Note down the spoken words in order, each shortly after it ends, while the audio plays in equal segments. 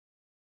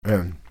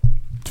1,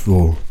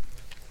 2.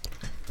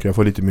 Kan jag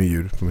få lite mer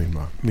ljud på min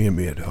mer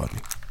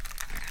medhörning?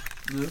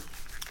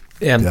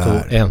 1,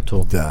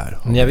 2. Där.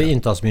 Men jag vill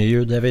inte ha så mycket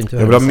ljud. Jag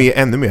vill ha mer,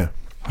 ännu mer.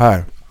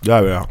 Här.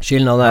 Där vill jag.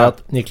 Skillnaden är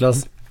att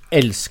Niklas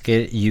älskar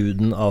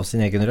ljuden av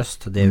sin egen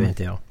röst. Det vill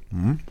inte jag.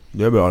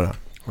 Det är bra det.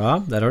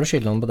 Ja, där har du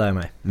skillnaden på dig och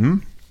mig.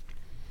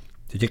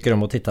 Du tycker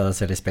om att titta dig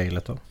själv i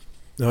speglet då?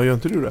 Ja, gör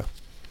inte du det?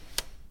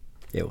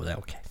 Jo, det är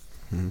okej.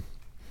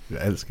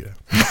 Jag älskar det.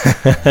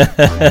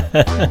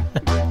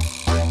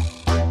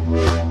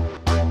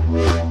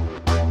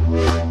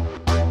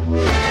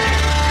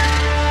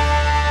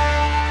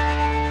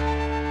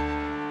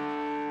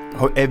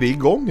 Är vi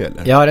igång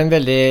eller? Jag har en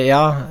väldigt,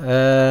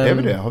 Är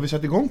vi det? Har vi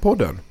satt igång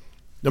podden?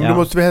 Ja, men då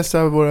måste vi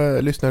hälsa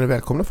våra lyssnare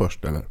välkomna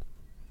först, eller?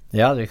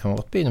 Ja, vi kan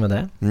åt begynna med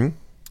det.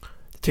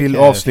 Till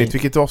avsnitt,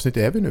 vilket avsnitt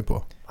är vi nu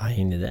på? Ja,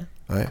 in i det.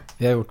 Nej.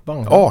 Vi har gjort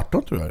många.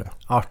 18 tror jag det.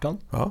 18?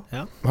 Ja.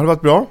 Har det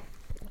varit bra?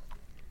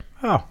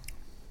 Ja.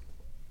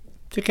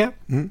 Tycker jag.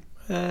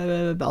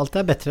 Allt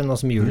är bättre än vad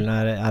som julen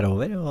är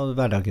över och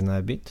vardagen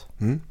är bytt.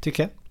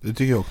 Tycker jag. Det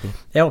tycker jag också.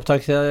 Jag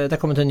upptäckte det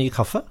kommer till en ny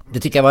kaffe. Det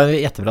tycker jag var en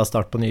jättebra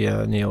start på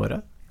nya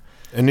året.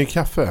 En ny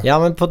kaffe? Ja,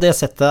 men på det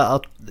sättet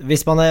att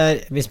hvis man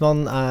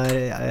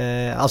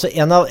är alltså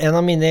en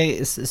av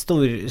mina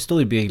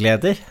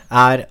storbygleder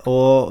är att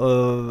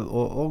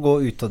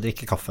gå ut och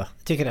dricka kaffe.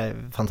 Jag tycker det är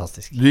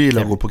fantastiskt. Du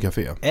gillar att gå på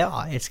café?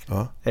 Ja, jag älskar det.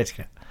 Ja. Jag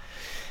älskar det.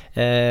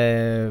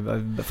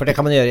 För det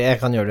kan man göra. Jag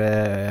kan göra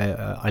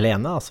det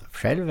alene, alltså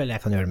själv, eller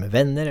jag kan göra det med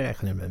vänner, eller jag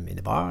kan göra det med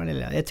mina barn,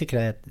 eller jag tycker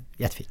det är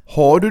jättefint.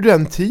 Har du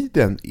den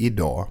tiden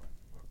idag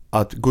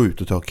att gå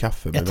ut och ta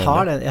kaffe med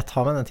vänner? Jag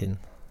tar den tiden.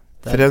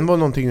 För den var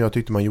någonting jag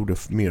tyckte man gjorde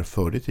mer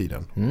förr i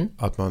tiden.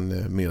 Att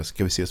man mer,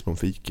 ska vi ses på en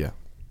fika?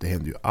 Det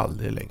händer ju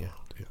aldrig längre.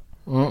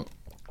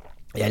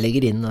 Jag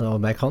lägger in,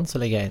 om jag kan så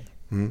lägger jag in.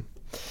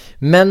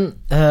 Men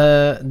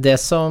det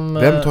som...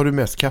 Vem tar du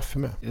mest kaffe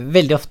med?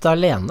 Väldigt ofta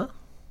alene.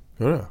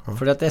 Ja.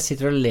 För att jag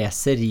sitter och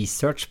läser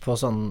research på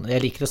sån...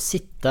 Jag liker att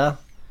sitta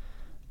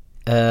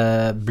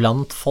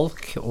bland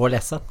folk och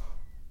läsa.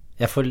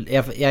 Jag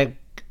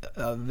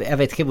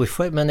vet inte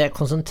varför, men jag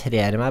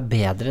koncentrerar mig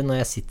bättre när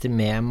jag sitter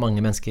med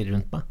många människor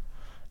runt mig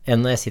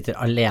än när jag sitter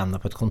alene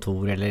på ett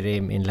kontor eller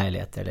i min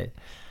lägenhet eller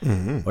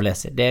och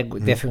läser.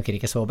 Det funkar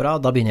inte så bra.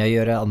 Då börjar jag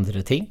göra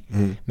andra ting.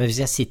 Men hvis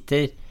jag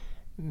sitter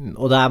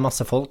och det är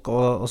massa folk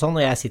och sånt,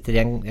 och jag sitter i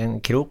en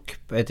krok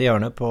på ett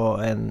hörne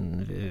på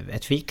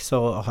ett fik,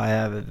 så har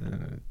jag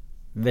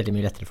väldigt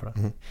mycket lättare för det.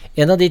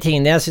 En av de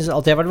tingene jag syns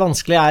alltid har varit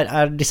vanskelig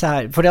är disse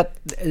här, för att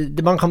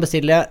man kan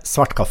beställa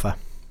svart kaffe.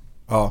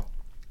 Ja.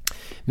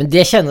 Men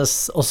det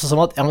känns också som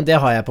att men det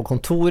har jag på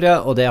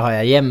kontoret och det har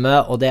jag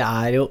hemma, och det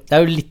är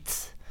ju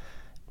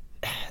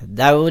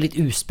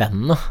lite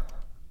uspännande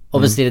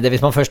att beställa det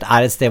hvis man först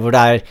är ett sted hvor det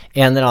är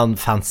en eller annan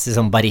fancy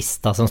som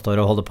barista som står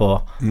och håller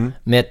på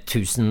med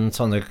 1000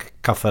 sådana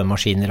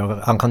kaffemaskiner, och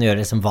han kan göra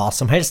liksom vad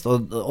som helst,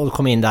 och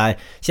komma in där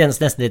känns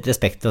nästan lite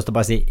respektlöst att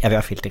bara säga jag vill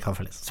ha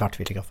filterkaffe, svart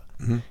filterkaffe.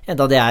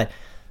 Ända det är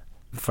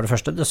för det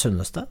första det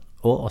sunnaste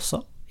och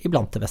också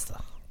ibland det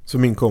bästa. Så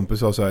min kompis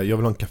sa så här: jag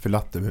vill ha en kaffe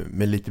latte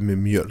med lite mer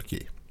mjölk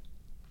i.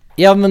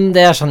 Ja, men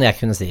det är sån jag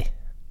kunde säga.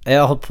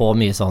 Jag har hållit på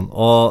mycket sån.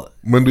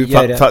 Men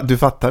du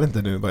fattar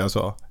inte nu vad jag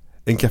sa?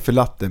 En kaffe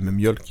latte med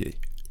mjölk i.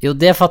 Jo,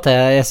 det fattar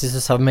jag. Jag syns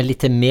du sa med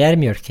lite mer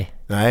mjölk i.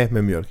 Nej,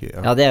 med mjölk i.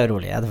 Ja, det är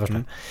roligt. Det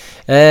förstår.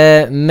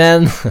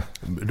 Men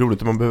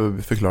roligt om man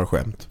behöver förklara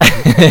skämt.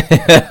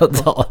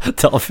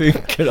 då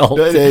funkar allt.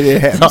 Det är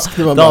hemskt.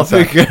 Då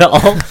funkar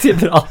alltid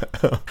bra.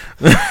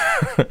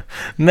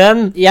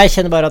 Men jag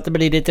känner bara att det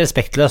blir lite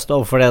respektlöst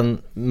för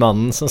den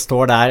mannen som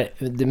står där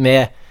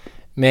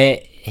med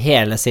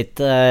hela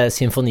sitt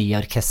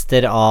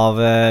symfoniorkester av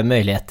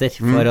möjligheter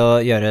för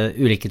att göra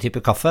olika typer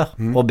av kaffe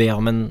och be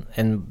om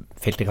en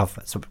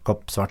filterkaffe, så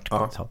kopp svart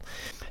kaffe.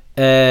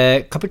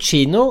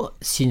 Cappuccino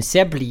syns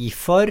jag blir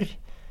för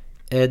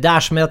det är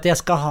som att jag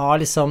ska ha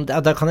liksom det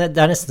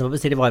är nästan som att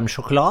beställa varm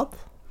choklad.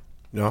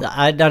 Ja.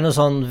 Det är något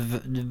sån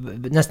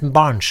nästan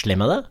barnslig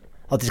med det.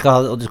 Att du ska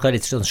ha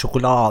lite sån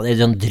choklad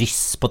eller en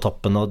dryss på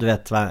toppen, och du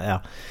vet vad,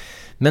 ja.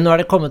 Men nu har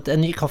det kommit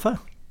en ny kaffe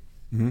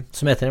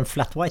som heter en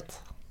flat white.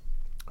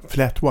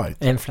 Flat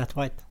white? En flat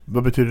white.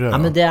 Vad betyder det? Ja,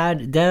 men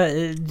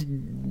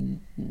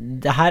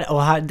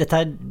detta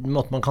är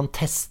något man kan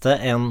testa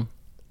en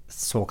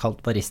så kallad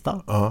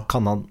barista.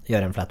 Kan man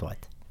göra en flat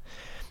white.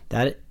 Det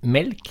är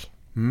mjölk.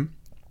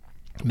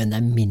 Men det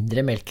är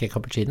mindre mjölk i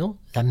cappuccino.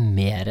 Det är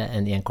mer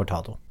än i en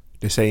cortado.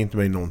 Det säger inte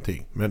mig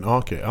någonting. Men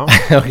okej.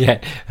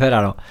 Okej, hör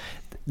här då.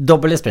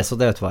 Dobbel espresso,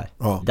 det vet du vad är.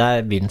 Det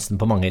är vinsten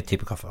på många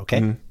typer kaffe,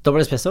 okej?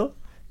 Dobbel espresso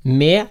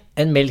med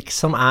en mjölk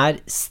som är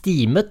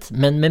stimet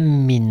men med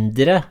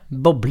mindre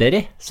bobler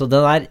i. Så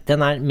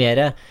den är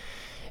mer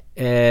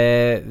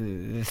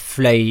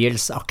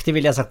flöjelsaktig,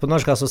 vill jag sagt på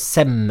norsk, alltså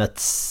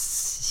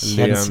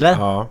semmetskänsla.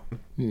 Ja.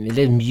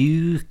 Eller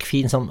mjuk,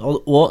 fin som,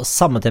 och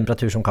samma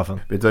temperatur som kaffen.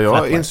 Vet du,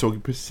 jag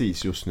insåg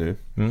precis just nu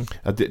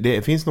att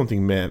det finns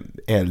någonting med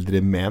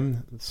äldre män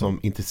som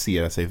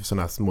intresserar sig för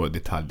sådana små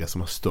detaljer som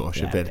man stör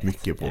sig väldigt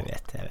mycket på.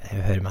 Jag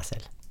hör mig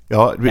själv.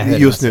 Ja,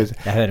 just nu.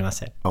 Jag hör mig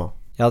själv. Ja.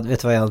 Ja,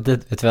 vet du hva jeg hadde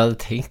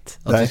tenkt?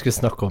 At Nei. vi skulle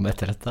snakke om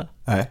etter dette?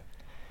 Nej.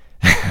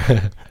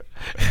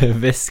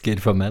 Væsker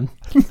for menn.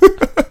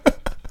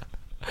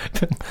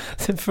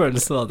 Den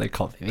følelsen av det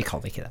kan vi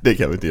kan ikke det. Det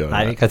kan vi inte göra.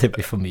 Nei, vi kan ikke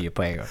bli for mye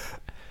på en gang.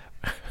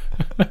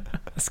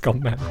 Skam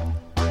meg.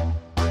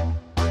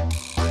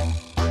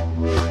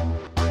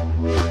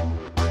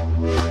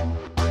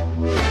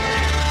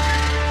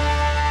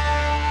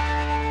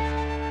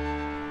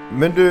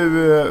 Men du,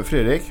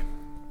 Fredrik.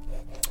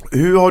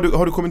 Hur har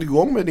du kommit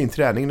igång med din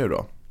träning nu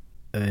då?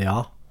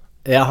 Ja.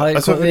 Jeg har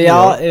Altså,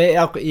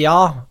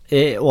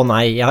 og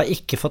nei, jeg har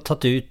ikke fått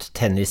tatt ut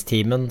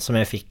tennistimen som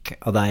jeg fikk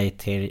av deg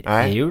til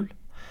Nei. jul.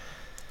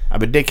 Ja,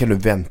 men det kan du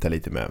vänta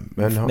lite med.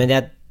 Men Men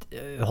jeg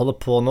holder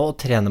på nå å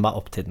trene meg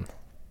opp til den.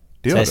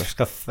 det Så gör jeg du.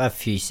 skal være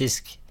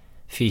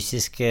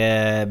fysisk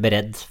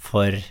beredd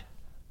for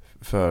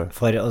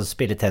å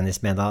spille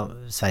tennis med en av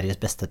Sveriges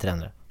beste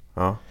trenere.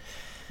 Ja.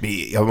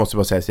 Jag måste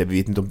bara säga så jag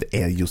vet inte om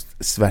det är just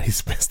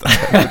Sveriges bästa.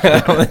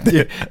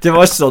 Det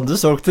var sånn du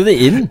sågte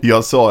det inn.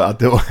 Jag sa att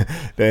det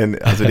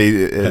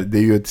är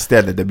ju ett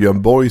ställe där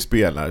Björn Borg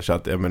spelar så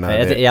att jag menar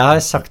Jeg har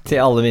sagt til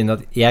alle mine at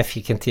jeg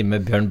fikk en time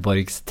med Bjørn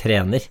Borgs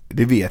trener.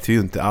 det vet vi ju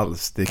inte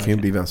alls. Det kan ju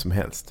bli vem som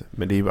helst.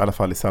 Men det är ju i alla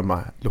fall i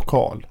samma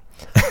lokal.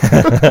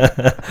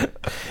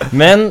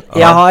 Men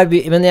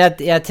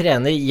jeg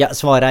trener,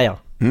 svaret er ja.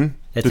 Jeg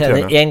du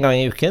trener trener. 1 gang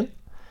i uken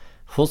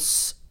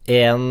hos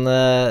en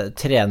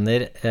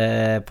trener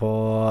på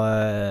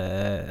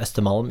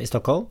Østermalm i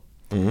Stockholm,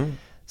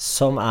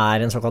 som er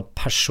en såkalt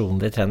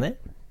personlig trener.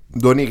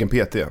 Du har en egen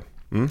PT.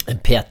 En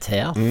PT,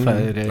 ja,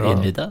 for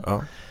innvidde.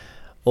 Ja.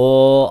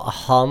 Og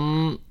han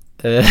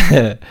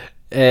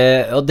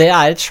og det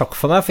er et sjokk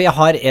for meg, for jeg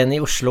har en i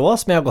Oslo også,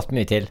 som jeg har gått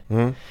mye til.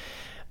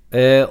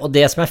 Og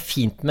det som er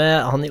fint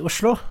med han i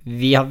Oslo,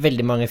 vi har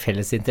veldig mange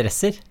felles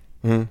interesser.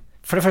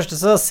 For det første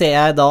så ser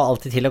jeg da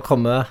alltid til å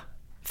komme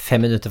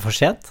 5 minutter for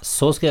sent.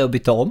 Så skal jeg jo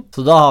bytte om.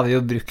 Så da har vi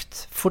jo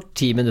brukt fort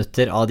 10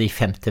 minutter av de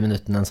 50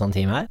 minuttene en sånn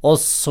time her. Og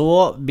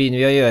så begynner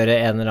vi å gjøre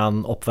en eller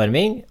annen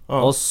oppvarming,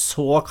 og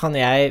så kan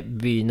jeg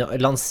begynne å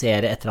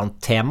lansere et eller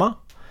annet tema.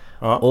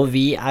 Og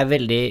vi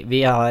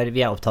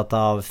er opptatt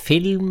av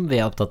film, vi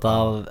er opptatt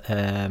av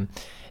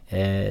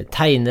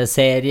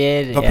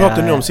tegneserier. Vad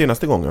pratade ni om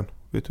senaste gången?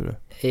 Vet du det?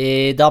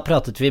 Da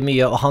pratet vi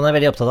mye, og han er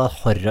veldig opptatt av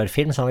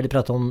horrorfilm, så han ville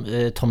prate om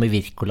Tommy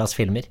Wirkolas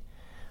filmer.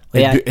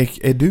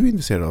 Är du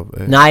intresserad av?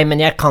 Nei, men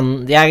jeg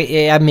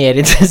er mer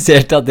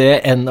interessert av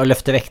det enn å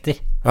løfte vekter.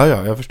 Ja,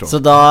 jag förstår. Så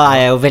da er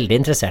jeg jo veldig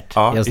interessert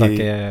Ja, i å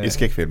snakke i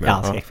skrekkfilmer.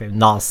 Ja, skrekkfilm.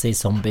 Nazi,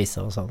 zombies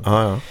og sånn.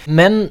 Ja.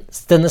 Men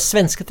denne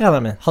svenske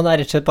treneren min, han er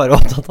rett og slett bare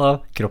opptatt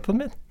av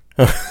kroppen min.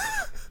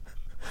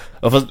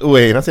 Ja, fast å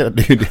ena sidan,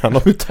 det är ju det han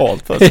har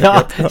betalt för.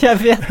 Ja, jeg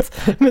vet.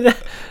 Men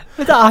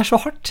det er så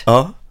hardt.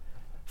 Ja.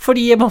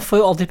 Fordi man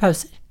får jo aldri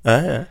pauser.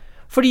 Ja.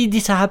 Fordi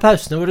disse her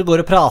pausene hvor du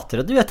går og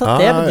prater, og du vet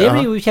at det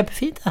blir jo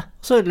kjempefint, det.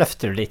 Så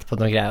løfter du litt på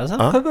noen greier, og så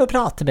kan du bare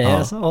prate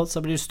mer, og så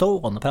blir du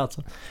stående og prate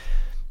sånn.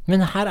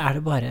 Men her er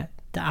det bare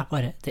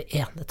det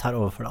ene tar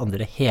over for det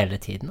andre hele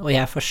tiden, og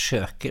jeg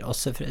forsøker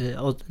også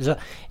så,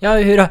 ja,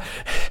 hurra,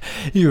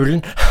 julen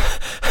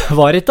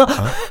var ikke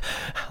da.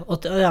 Og,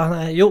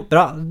 ja, jo,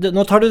 bra,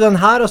 nå tar du den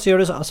her, og så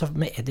gjør du så, altså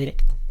med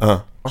direkte.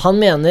 Han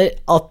mener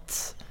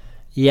at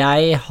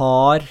jeg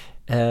har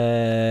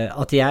han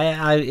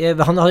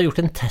har gjort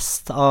en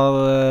test av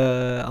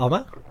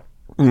meg.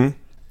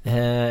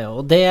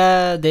 Og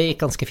det gikk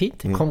ganske fint.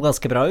 Det kom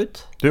ganske bra ut.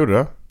 Det gjorde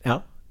det?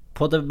 Ja,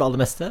 på det aller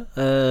meste.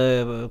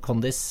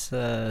 Kondis,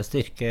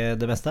 styrke,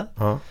 det meste.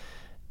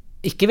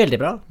 Ikke veldig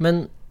bra,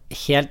 men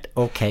helt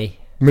ok.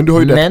 Men du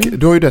har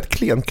ju rätt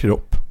klen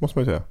kropp, måste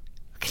man ju säga.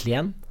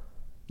 Klen?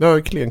 Du har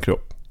ju klen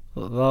kropp.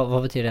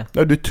 Vad betyr det?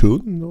 Ja, du är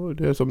tunn och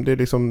det är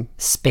liksom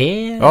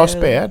Späd? Ja,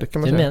 späd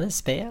kan man säga. Du mener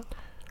späd?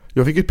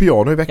 Jag fick ett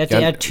piano i veckan.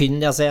 Jeg er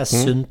tynn, altså jeg er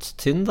sunt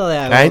tynn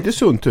da. Nej, inte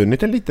sunt tunn,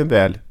 inte en liten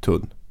väl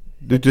tunn.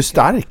 Du är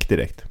stark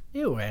direkt.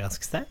 Jo, jeg er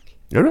ganske sterk.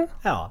 Gör du?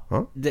 Ja.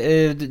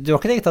 Du har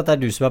ikke tenkt at det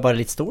er du som er bare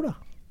litt stor da?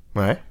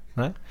 Nej.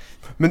 Nej.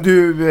 Men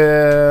du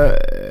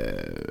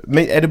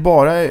men är det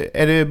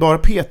bara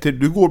PT?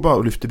 Du går bara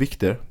och lyfter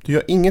vikter. Du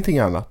gör ingenting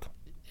annat.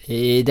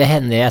 Det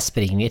hender jeg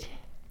springer.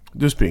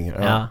 Du springer.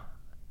 Ja.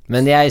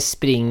 Men jeg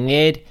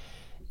springer.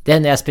 Det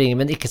hender jeg springer,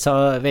 men ikke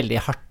så veldig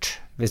hardt.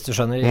 Hvis du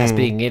skjønner, jeg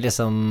springer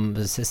liksom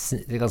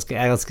jeg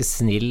er ganske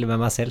snill med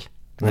meg selv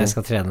når jeg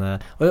skal trene,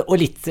 og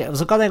litt,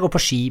 så kan jeg gå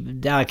på ski.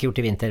 Det har jeg ikke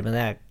gjort i vinter, men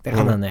det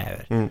kan hende jeg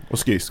gjør. Och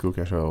skridsko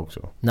kanske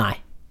också. Nei.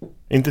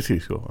 Inte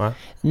skridsko, nej.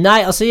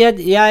 Nei, altså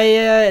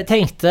jeg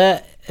tenkte,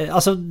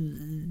 altså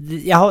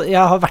jeg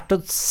har vært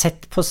og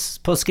sett på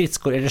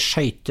skridskor eller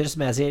skøyter,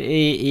 som jeg sier,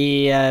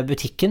 i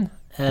butikken,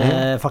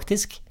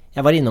 faktisk.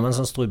 Jeg var innom en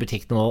sånn stor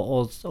butikk nå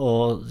og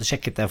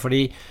sjekket det,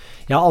 fordi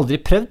jeg har aldri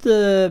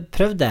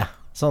prøvd det.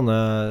 Sånne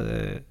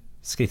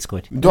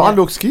skridskor. Du har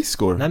aldrig åkt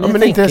skridskor? Nej,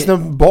 men inte ens när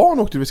barn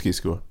åkte vi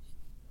skridskor.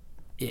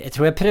 Jeg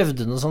tror jeg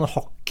prøvde noen sånne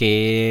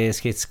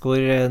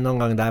hockeyskridskor noen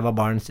gang da jeg var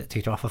barn. Jeg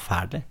tykte det var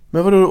forferdelig.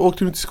 Men vadå,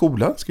 åkte du inte till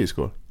skolan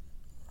skridskor?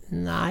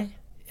 Nei,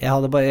 jeg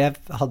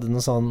hadde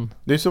noe sånn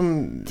Det är som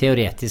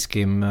teoretisk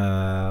gym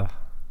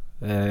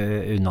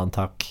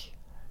unnantak.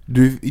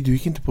 Du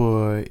gick inte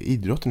på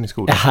idrotten i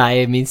skolan?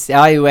 Jeg minst,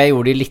 ja, jo, jeg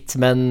gjorde det litt,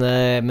 men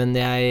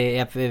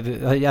jeg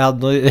hadde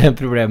noe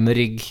problemer med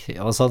rygg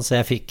og sånn, så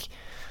jeg fikk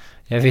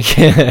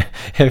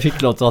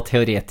lov til å ha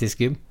teoretisk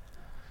gym.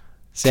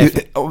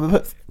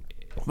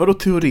 Vadå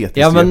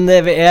teoretisk? Ja, men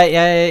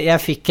jeg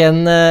fikk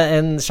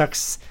en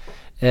slags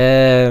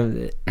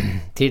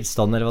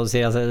tilstand, eller hva du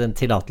sier, altså en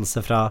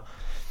tillatelse fra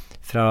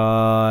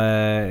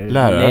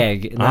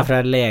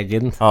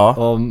legen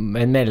og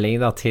en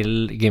melding da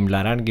til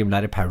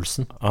gymlærer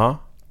Paulsen,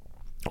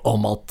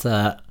 om at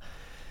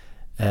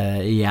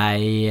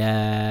jeg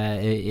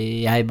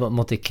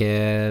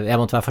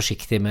måtte være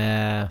forsiktig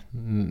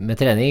med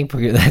trening på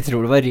grunn av, jeg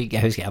tror det var rygg,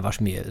 jeg husker det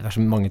var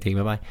så mange ting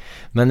med meg,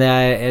 men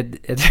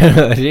jeg tror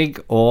det var rygg,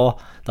 og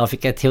da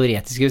fikk jeg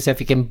teoretisk, så jeg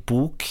fikk en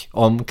bok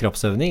om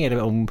kroppsøvning, eller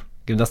om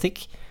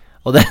gymnastikk,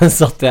 og den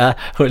satt jeg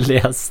og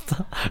leste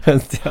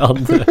mens de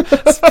andre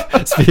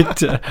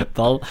spilte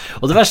ball.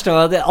 Og det verste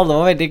var at alle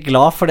var veldig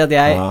glad, fordi at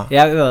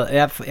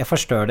jeg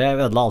forstår det, jeg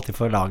ødela alltid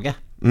for laget.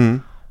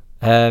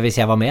 Hvis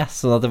jeg var med,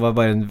 så det var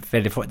bare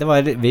det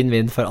var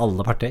vinn-vinn for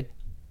alle parter.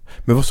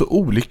 Men det var så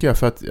olika,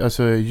 för att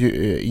alltså,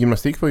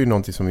 gymnastik var ju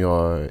någonting som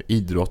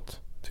idrott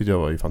tyckte jag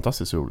var ju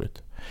fantastiskt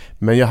roligt.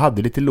 Men jag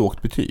hade lite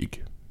lågt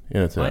betyg.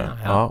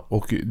 Ja,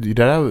 och det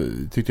där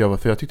tyckte jag var,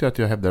 för jag tyckte att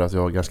jag hävdade att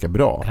jag var ganska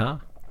bra. Ja.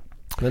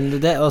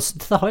 Men det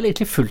har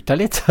egentlig fulgt deg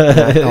litt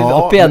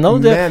opp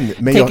igjennom. Du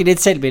tenker ditt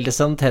selvbilde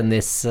som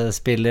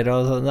tennisspiller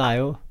og sånn, det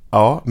jo...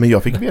 Ja, men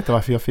jag fick veta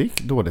varför jag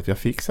fick dåligt. Jag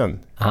fick sen.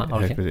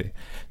 Okay.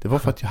 Det var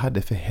för att jag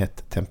hade för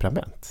hett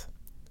temperament.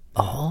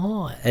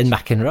 En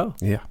McEnroe?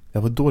 Ja,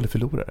 jag var dålig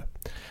förlorare.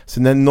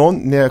 Så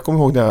när jag kommer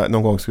ihåg när jag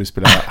någon gång skulle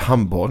spela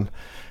handboll.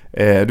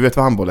 Du vet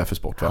vad handboll är för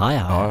sport, va?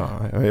 Ja.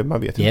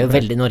 Man vet det är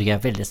väldigt Norge är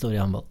väldigt stor i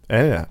handboll.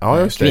 Är det? Ja,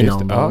 just det.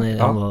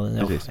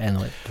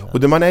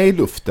 Och när man är i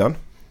luften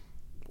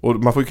och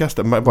man får ju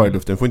kasta bara i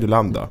luften, får inte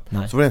landa.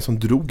 Nej. Så var det en som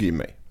drog i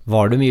mig.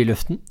 Var du mye i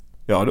luften?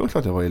 Ja, det var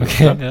klart jag var i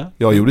luften. Okay, ja.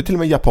 Jag gjorde till och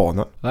med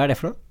japanen. Vad är det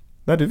för något?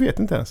 Nej, du vet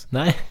inte ens.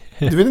 Nej.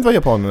 Du vet inte vad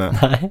japanen är?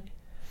 Nej.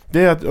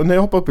 Det är att när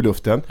jag hoppar upp i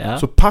luften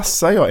så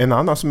passar jag en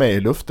annan som är i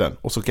luften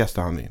och så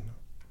kastar han in.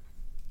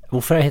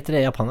 Hvorfor heter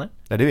det japaner?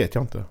 Nej, det vet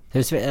jag inte.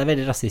 Det är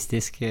väldigt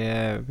rasistisk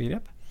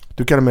begrepp.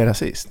 Du kallar mig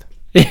rasist?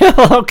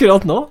 Ja,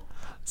 akkurat nå.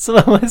 Så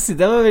det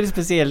var veldig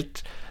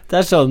spesielt.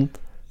 Det sånn.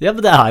 Ja,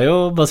 men det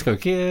jo, man skal jo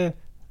ikke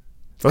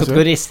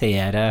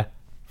kategorisere,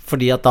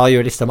 fordi at da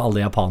gjør liksom alle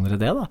japanere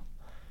det, da.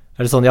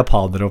 Det sånn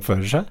japanere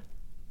oppfører seg?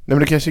 Nej, men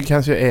det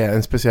kanske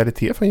en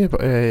specialitet från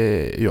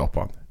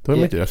Japan. Då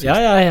man inte rasist.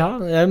 Ja,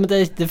 men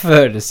det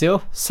føles jo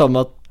som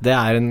at det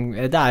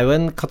jo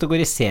en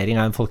kategorisering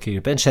av en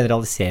folkegruppe, en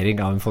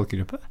generalisering av en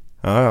folkegruppe.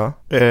 Ja.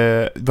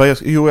 Jag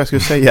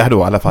skulle säga då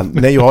i alla fall,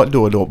 när jag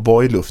då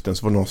var i luften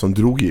så var det någon som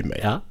drog i mig.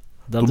 Ja,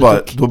 då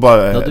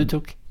du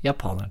tog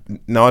japaner.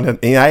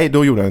 Nej,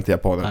 då gjorde jag inte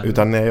japaner,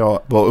 utan när jag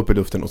var uppe i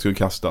luften och skulle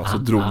kasta så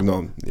drog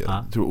någon,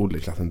 jag tror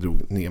Olle-klassen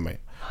drog ner mig.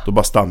 Då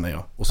bara stannade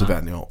jag och så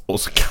vände jag och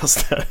så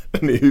kastade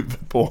den i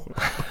huvudet på.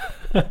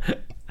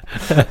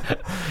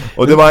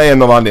 Och det var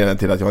en av anledningarna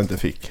till att jag inte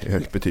fick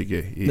högt betyg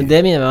i... Men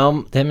det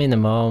minner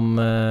meg om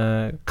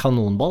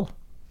kanonball.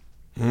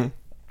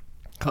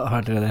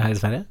 Har dere det her i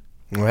Sverige?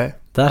 Nej.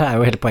 Der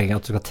jo hele poenget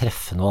at du skal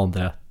treffe noen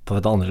andre på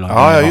et andre lag.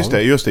 Ja, just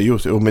det.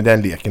 Och med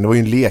den leken, det var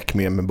ju en lek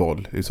med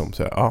boll liksom,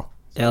 så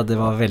Ja, det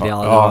var veldig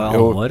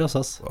alvor hos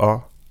oss.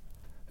 Ja.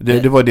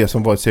 Det var det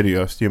som var ett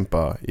seriöst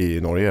gympa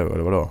i Norge,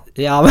 eller vad då?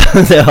 Ja,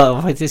 men det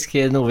var faktiskt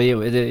något vi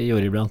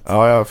gjorde ibland.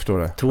 Ja, jag förstår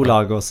det. 2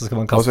 lag och så ska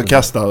man kasta. Och så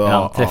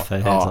kasta, träffa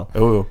helt sånt.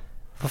 Jo.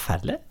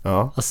 Förfärligt.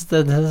 Ja. Alltså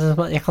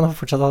jag kan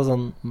fortsätta ha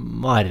sån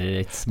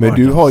mareritt. Men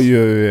du har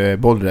ju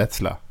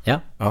bollrädsla. Ja.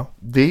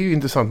 Det är ju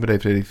intressant med dig,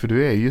 Fredrik, för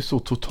du är ju så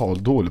totalt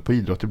dålig på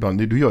idrott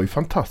ibland. Du gör ju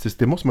fantastiskt,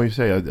 det måste man ju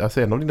säga.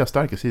 Alltså en av dina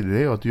starka sidor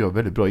är att du gör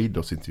väldigt bra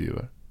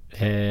idrottsintervjuer.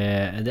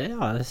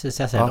 Det syns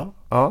jag selv då.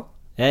 Ja.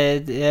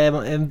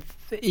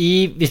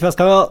 Hvis man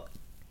skal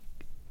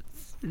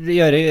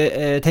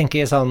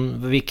tenke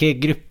sånn, hvilke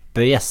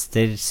grupper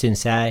gjester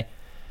synes jeg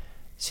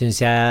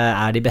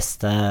de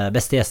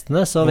beste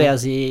gjestene, så vil jeg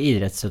si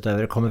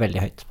idrettsutøvere kommer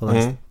veldig høyt på den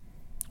listen.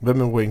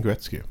 Hvem Wayne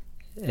Gretzky?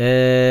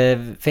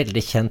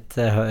 Veldig kjent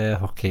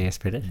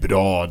hockeyspiller.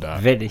 Bra der.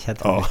 Veldig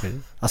kjent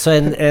hockeyspiller. Altså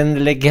en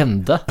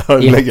legende i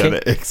hockey.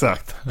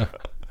 Exakt.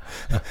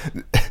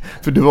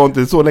 För det var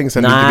inte så länge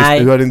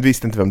sedan du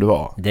visste inte vem du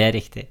var. Det är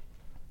riktigt.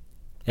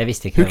 Jeg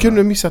visste ikke. Hur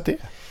kunde du missat det?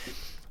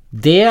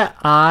 Det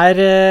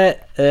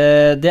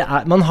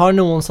man har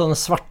noen sånne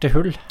svarte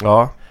hull.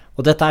 Ja.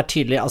 Og dette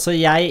tydelig. Altså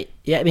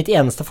mitt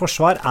eneste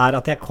forsvar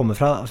at jeg kommer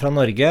fra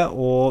Norge,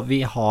 og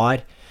vi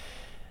har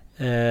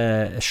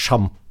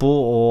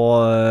Shampoo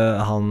og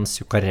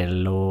Hans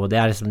Zuccarello. Det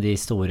liksom de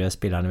store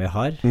spillerne vi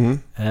har.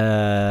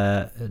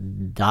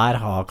 Der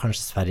har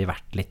kanskje Sverige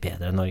vært litt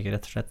bedre enn Norge,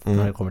 rett og slett,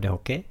 når det kommer til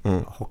hockey.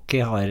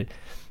 Hockey har...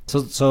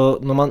 Så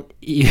når man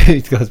i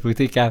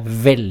utgangspunktet ikke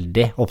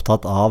veldig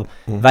opptatt av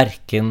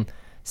hverken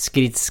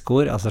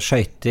skridskor, altså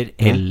skøyter,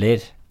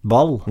 eller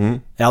ball.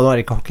 Ja, nå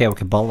det ikke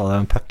hockey ball, det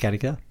en puck, det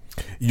ikke det?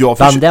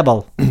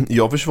 Bandyboll.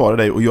 Jag försvarar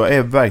dig och jag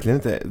är verkligen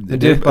inte...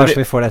 Bara så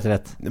vi får det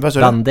rätt.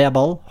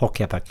 Bandyboll,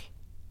 hockeypuck.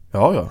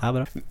 Ja.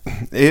 Bra.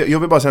 Jag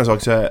vill bara säga en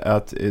sak så här,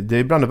 att det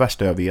är bland det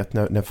värsta jag vet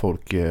när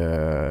folk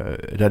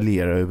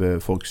raljerar över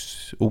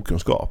folks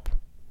okunskap.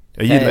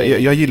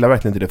 Jag gillar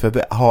verkligen inte det, för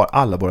vi har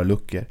alla våra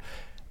luckor.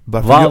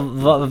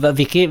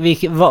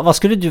 Vad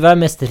skulle du vara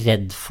mest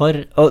rädd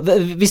för?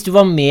 Hvis du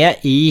var med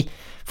i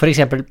for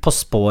eksempel På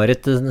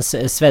spåret, den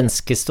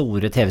svenske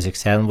store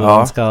TV-suksessen hvor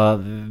man skal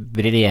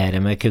briljere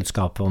med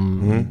kunnskap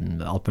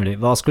om alt mulig.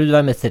 Hva skulle du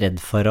være mest redd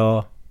for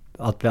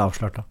at bli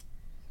avslørt da?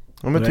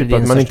 Ja, men typ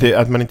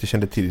att man inte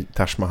kände till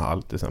Taj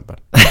Mahal till exempel.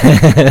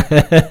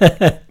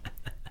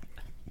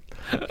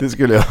 Det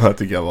skulle jag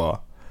tycka var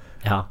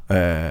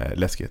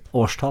läskigt.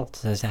 Årstall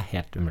synes jeg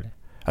helt umulig.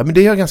 Ja, men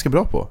det är jag ganska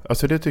bra på.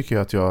 Alltså det tycker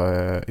jag att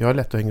jag har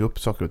lätt att hänga upp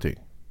saker och ting.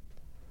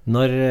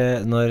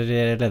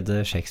 När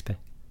levde Shakespeare?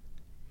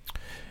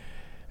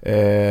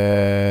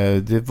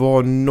 Det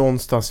var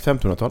någonstans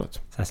 1500-talet.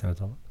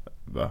 1600-talet.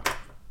 Va?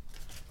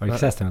 Var det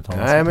inte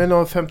 1600-talet? Nej, men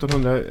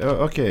 1500...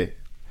 Okej.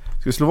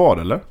 Ska vi slå vad,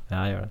 eller?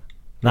 Ja, gör det.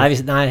 Nej,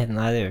 det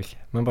gör vi inte.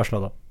 Men bara slå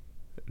då.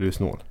 Du är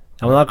snål.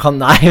 Ja, men då kan...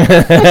 Nej.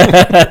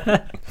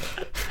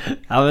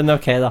 Ja, men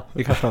okej då.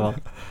 Vi kan slå vad.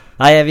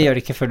 Nej, vi gör det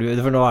inte för nu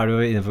är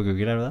du inne på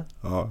Google, är det?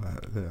 Ja,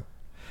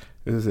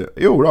 det.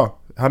 Jo då.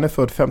 Han är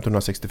född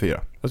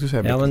 1564. Jag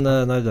skulle säga men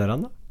när dör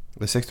han då?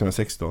 Det är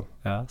 1616.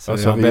 Ja, så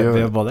alltså,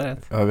 vi har båda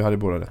rätt. Ja, vi hade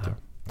båda rätt, ja.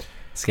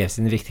 Skrev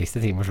sin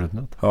viktigaste ting på slutet.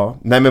 Ja,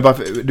 nej men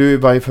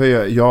varför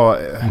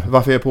jag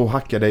är på att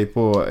hacka dig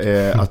på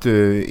att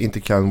du inte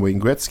kan Wayne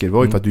Gretzky, det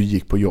var ju för att du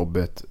gick på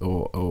jobbet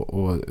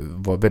och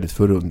var väldigt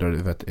förundrad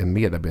över att en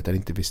medarbetare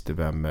inte visste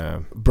vem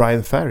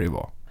Brian Ferry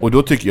var. Och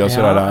då tycker jag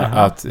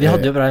att vi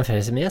hade ju Brian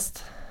Ferry som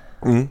gäst.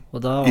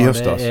 Och då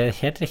var det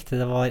helt riktigt,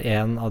 det var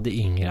en av de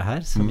yngre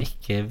här som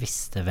inte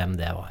visste vem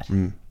det var.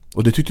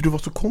 Och det tyckte du var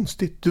så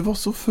konstigt. Du var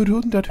så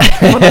förundrad.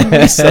 Man har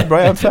missat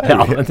Brian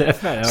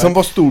Ferry. Som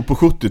var stor på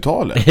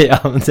 70-talet. Ja,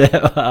 men det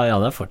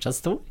är fortsatt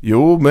stor.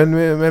 Jo,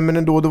 men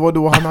ändå, det var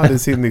då han hade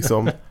sin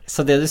liksom...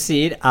 Så det du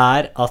säger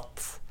är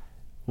att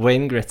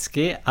Wayne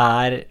Gretzky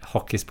är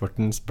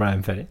hockeysportens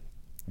Brian Ferry?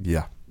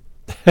 Ja.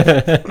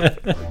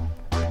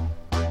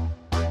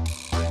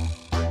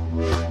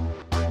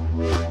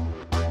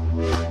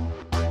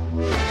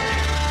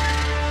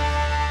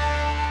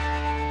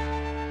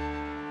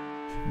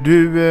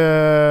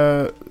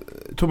 Du,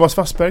 Thomas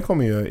Wassberg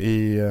kommer ju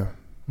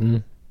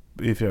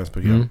i fredagens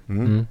program.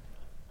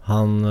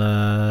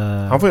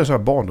 Han får göra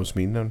sådana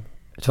barndomsminnen.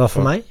 Vet du vad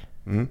för mig?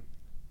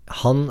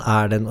 Han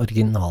är den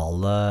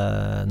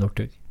originala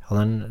Northug.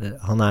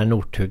 Han är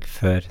Northug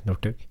för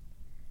Northug.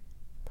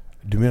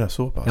 Du menar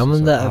så pass? Ja,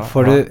 men det,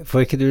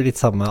 får inte du lite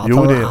samma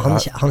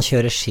att han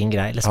kör sin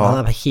grej liksom. Han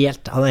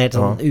är helt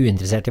sån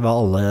ointresserad i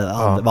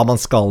vad man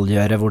ska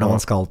göra, hur man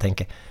ska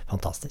tänka.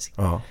 Fantastisk.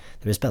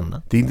 Det blir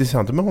spännande. Det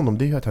intressanta med honom,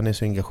 det är ju att han är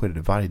så engagerad i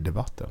varje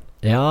debatten.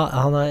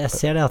 Ja, jag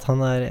ser det att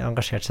han har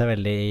engagerat sig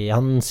väldigt i,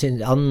 han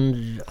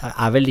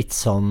är väl lite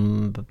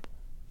sån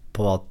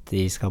på att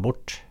de ska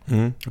bort.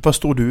 Vad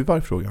står du i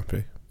varje frågan,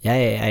 Fredrik?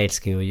 Jag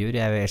älskar ju djur,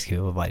 jag älskar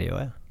ju varje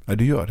år. Ja,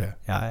 du gör det.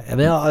 Ja, men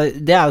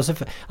det är ju så,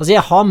 alltså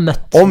jag har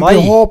mött om du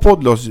har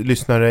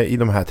poddlyssnare i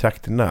de här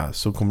trakterna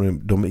så kommer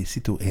de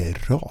sitta och är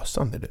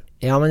rasande du.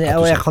 Ja, men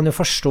jag kan ju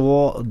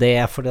förstå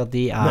det för att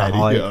de är...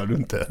 Nej, det gör du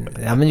inte.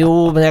 Ja, men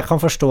jo, men jag kan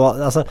förstå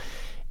alltså,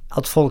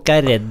 att folk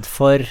är rädd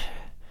för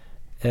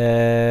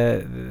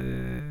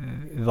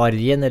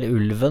vargen eller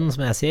ulven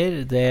som jag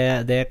säger,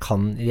 det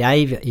kan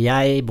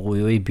jag bor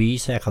ju i by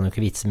så jag kan ju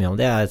inte veta så mycket om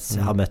det.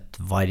 Jag har mött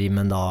varg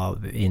men då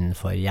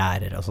innanför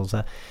gärder och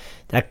så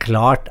det är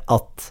klart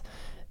att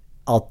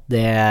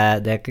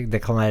det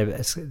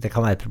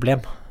kan vara ett problem.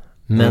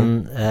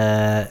 Men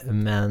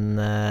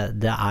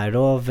det är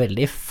då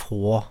väldigt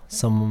få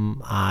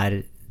som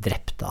är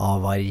drept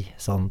av varg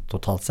sån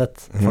totalt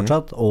sett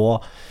fortsatt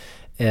och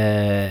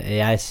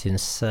jag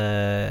syns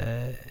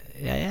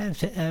jag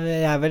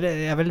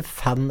är väl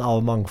fan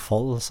av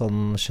mångfald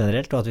sån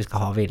generellt och att vi ska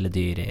ha vilda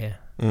dyr i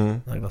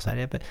Norge och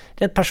Sverige.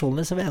 Rent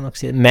personligt så vill jag nog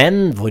säga,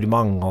 men hur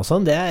många och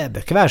sånt, det bör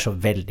inte vara så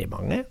väldigt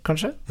många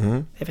kanske.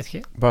 Jag vet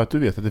inte. Bara att du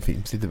vet att det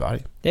finns lite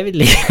varg.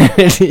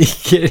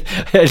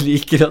 Jag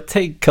liker att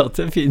tänka att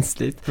det finns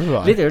lite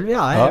ulv,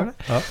 ja.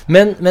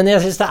 Men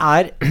jag syns det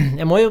är,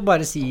 jag må ju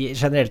bara säga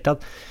generellt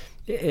att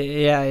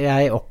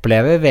jag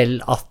upplever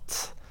väl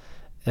att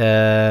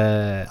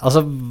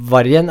alltså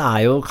vargen är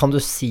ju, kan du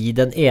si,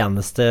 den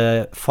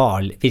enaste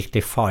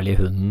virkelig farliga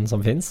hunden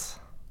som finns.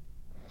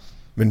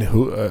 Men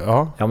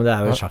ja, men det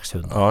är ju en slags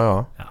hund.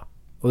 Ja.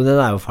 Och den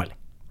är ju farlig.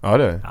 Ja,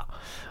 det är. Ja.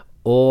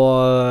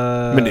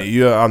 Och men det är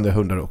ju andra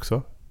hundar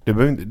också.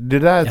 Det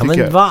där ja,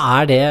 men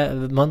vad är det?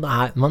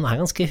 Man är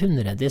ganska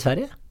hundrädd i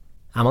Sverige.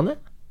 Är man det?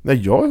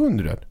 Nej, jag är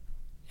hundrädd.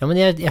 Ja, men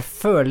jag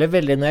följer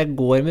väldigt när jag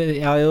går med,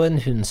 jag har ju en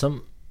hund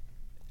som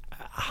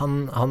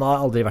han har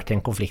aldrig varit i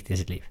en konflikt i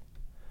sitt liv.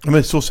 Ja,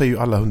 men så säger ju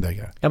alla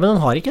hundägare. Ja, men han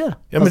har inte det.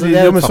 Ja,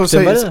 men, men så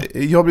säger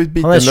jag har blivit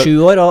biten. Han är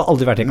 7 år och har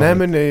aldrig varit i en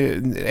konflikt.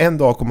 Nej, men en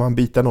dag kommer han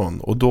bita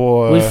någon och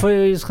då...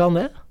 Varför ska han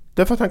det?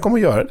 Därför att han kommer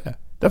att göra det.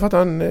 Därför att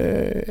han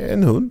är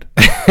en hund.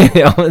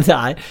 Ja, men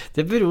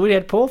det beror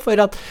helt på, for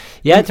at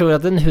jeg tror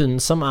at en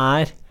hund som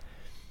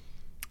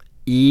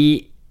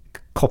i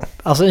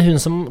altså en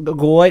hund som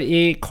går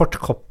i kort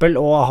koppel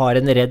og har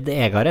en redd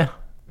ägare,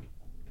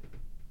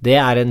 det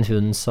en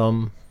hund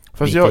som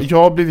Fast jag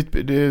har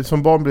blivit,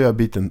 som barn blev jag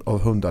biten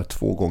av hundar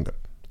 2 gånger.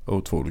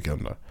 Av 2 olika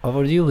hundar. Vad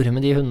var det du gjorde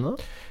med de hundarna?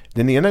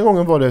 Den ena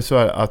gången var det så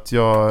här att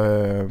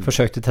jag...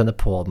 Försökte tända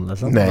på den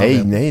liksom?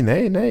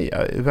 Nej,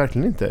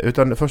 verkligen inte.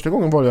 Utan första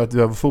gången var det att vi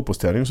var på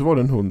fotbollsträning, så var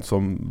det en hund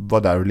som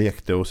var där och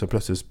lekte och så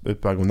plötsligt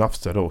sprang och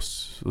nafsade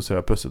oss och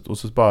så plötsligt, och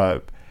så bara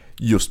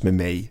just med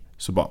mig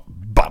så bara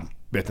bam,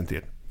 bet den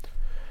till.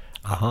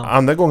 Aha.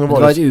 Andra gången var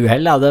det var ett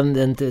uhäll då,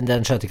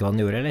 den sköt inte vad den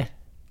gjorde, eller?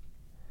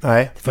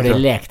 Nej. För det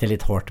lekte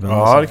lite hårt med den.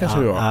 Ja, det kanske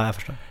det var. Ja, jag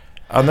förstår.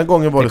 Andra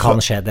gången var det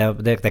kan ske,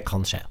 det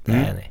kan ske. Det är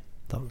jag enig.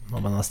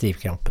 Om man har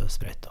stivkrampe och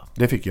spröjt då.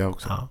 Det fick jag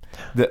också. Ja.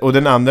 Och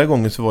den andra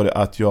gången så var det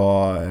att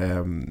jag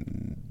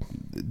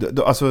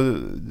alltså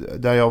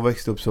där jag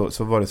växte upp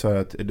så var det så här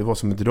att det var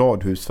som ett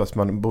radhus, fast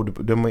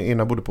de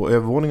ena bodde på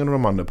övervåningen och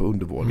de andra på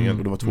undervåningen,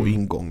 och det var 2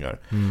 ingångar.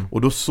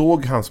 Och då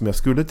såg han som jag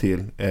skulle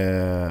till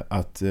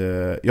att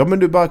ja, men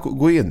du bara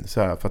gå in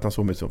så här, för att han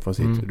såg mig från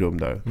sitt rum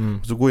där.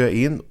 Och så går jag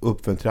in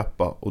upp för en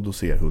trappa och då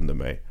ser hunden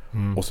mig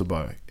och så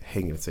bara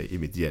hänger sig i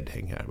mitt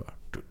gäddhäng här bara.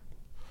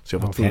 Så jag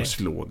var tvungen att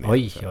slå ner.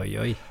 Oj.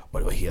 Och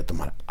det var helt, de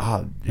hade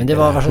aldrig... Men det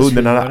var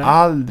hunden hade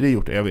aldrig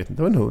gjort det. Jag vet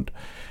inte, det var en hund.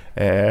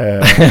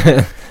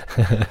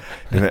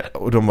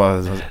 Och de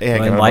var...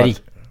 Ägarna var,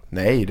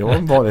 nej, det var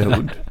en vanlig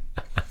hund.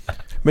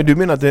 Men du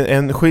menar att det är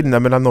en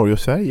skillnad mellan Norge och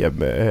Sverige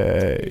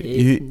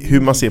i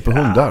hur man ser på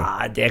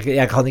hundar?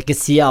 Jag kan inte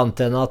säga annat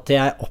än att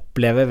jag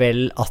upplever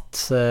väl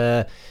att...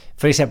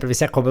 For eksempel hvis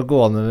jeg kommer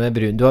gående med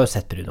Bruno. Du har jo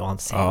sett Bruno, han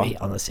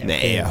ser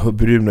nej,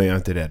 Bruno är jag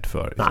inte rädd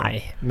för. Liksom.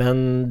 Nej,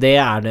 men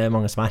det det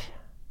mange som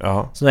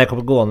Ja. Så når jeg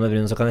kommer gående med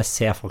Bruno, så kan jeg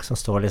se folk som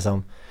står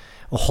liksom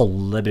og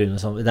holder Bruno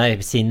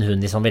sin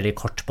hund i sånn veldig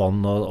kort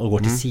bånd og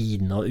går til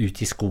siden og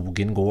ut i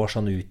skogen, går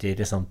sånn ut i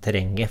liksom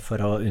terrenget for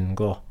å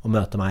unngå å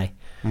møte meg.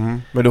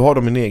 Men du har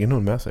de en egen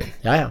hund med sig?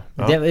 Ja.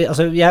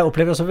 Altså, jeg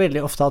opplever også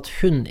veldig ofte at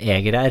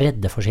hundegere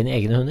redde for sine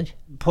egne hunder.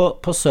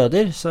 På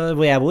Söder, så,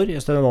 hvor jeg bor, i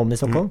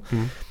Stockholm,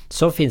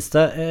 så finns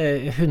det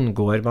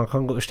hundgård man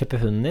kan slippe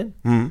hunden inn,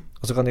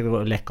 og så kan de gå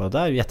og leke, og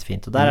det jo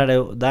jättefint. Og der det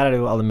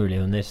jo alle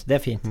mulige hunder, så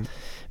det fint.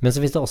 Men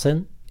så finns det også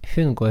en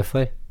hundgård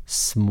for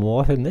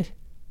små hunder.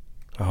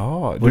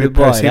 Ja, hvor du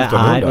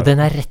bare og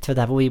den rett ved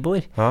der hvor vi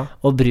bor. Ja.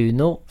 Og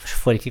Bruno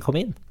får ikke komme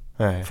inn.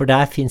 Nej. For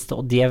der finns det,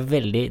 og det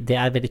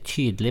veldig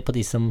tydelig på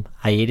de som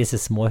eier disse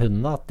små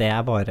hundene, at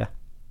det bare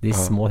de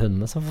små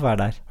hundene som får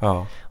være der. Ja.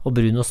 Og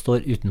Bruno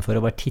står utenfor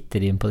og bare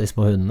titter inn på de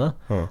små hundene,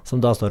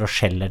 som da står og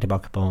skjeller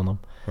tilbake på honom.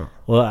 Ja.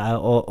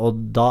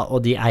 Og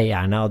de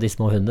eierne av de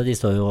små hundene, de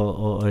står jo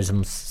og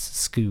liksom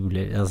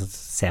skuler, altså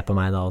ser på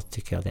meg da og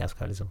tykker at jeg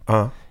skal liksom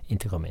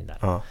ikke komme inn der.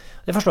 Ja.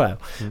 Det forstår jeg jo.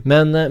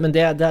 Men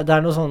det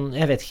noe sånn,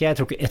 jeg vet ikke, jeg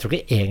tror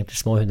ikke egentlig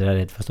små hunder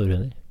redd for store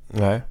hunder.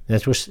 Nej. Men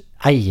jeg tror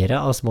eiere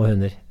av små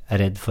hunder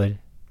redd for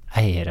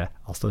eiere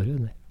av store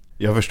hunder.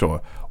 Jag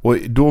förstår. Och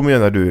då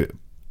menar du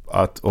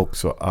att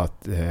också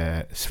att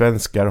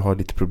svenskar har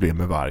lite problem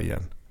med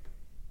vargen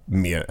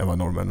mer än vad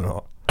norrmännen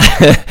har.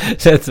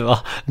 Vet du hva?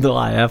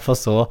 Nå jeg på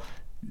så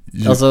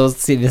altså,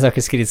 siden vi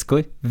snakker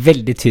skridskor,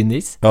 veldig tynn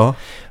is. Ja.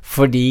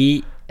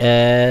 Fordi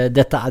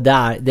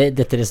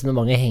dette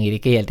resonemanget henger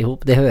ikke helt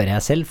ihop. Det hører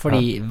jeg selv,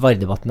 fordi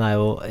Vardebatten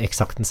jo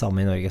eksakt den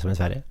samme i Norge som i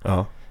Sverige.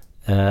 Ja.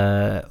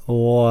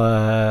 Og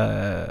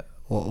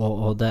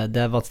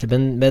det vanskelig.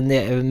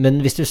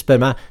 Men hvis du spør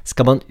meg,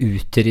 skal man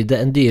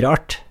utrydde en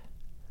dyreart?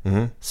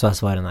 Så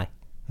svaret nei.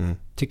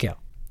 Tycker jag.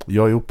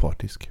 Jag är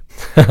opartisk.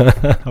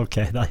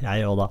 Okej, då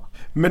jag då.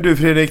 Men du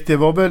Fredrik, det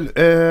var väl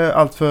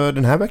allt för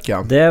den här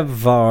veckan? Det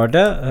var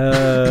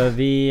det.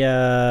 Vi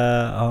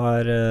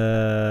har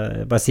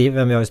bara si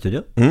vem vi har i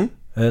studio.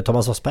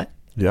 Thomas Osberg.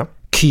 Ja.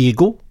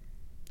 Kygo.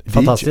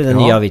 Fantastiskt, den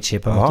nya Avicii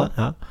på en måte.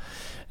 Ja.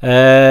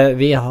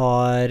 Vi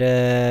har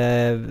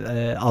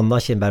Anna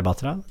Kinberg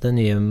Batra, den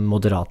nye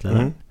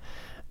moderatlederen.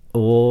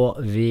 Og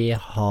vi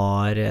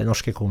har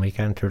norske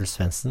komikeren Truls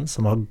Svendsen,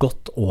 som har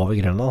gått over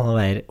Grønland. Han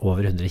veier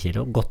over 100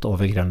 kilo, gått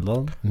over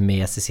Grønland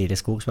med Cecilie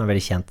Skog, som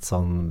veldig kjent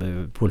sånn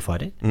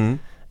polfarer.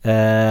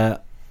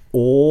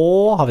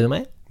 Og har vi noe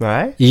mer?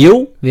 Nei.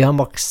 Jo, vi har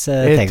Max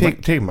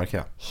Tegmark. Tegmark,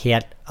 ja.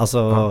 Helt,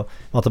 altså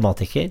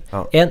matematiker.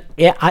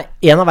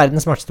 En av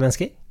verdens smarteste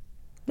mennesker.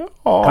 Ja,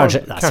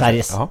 kanskje.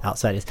 Sveriges. Ja,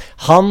 Sveriges.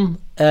 Han,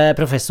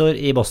 professor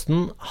i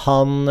Boston,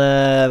 han,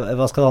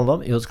 hva skal det handle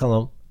om? Jo, det skal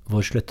handle om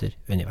hvor slutter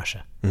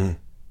universet.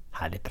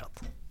 Härligt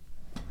prat.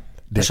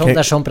 Det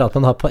är sån prat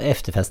man har på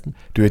efterfesten.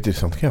 Du vet,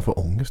 sånt kan jag få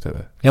ångest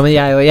över. Ja, men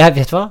jag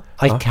vet vad?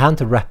 I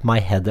can't wrap my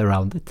head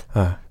around it.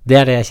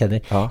 Det det jag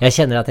känner. Jag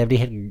känner att jag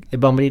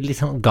blir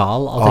liksom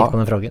gal av att tänka på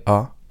den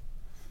frågan.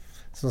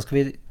 Så ska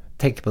vi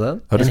tänka på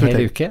den en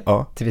hel uke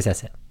till vi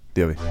ses igen.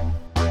 Det gör vi.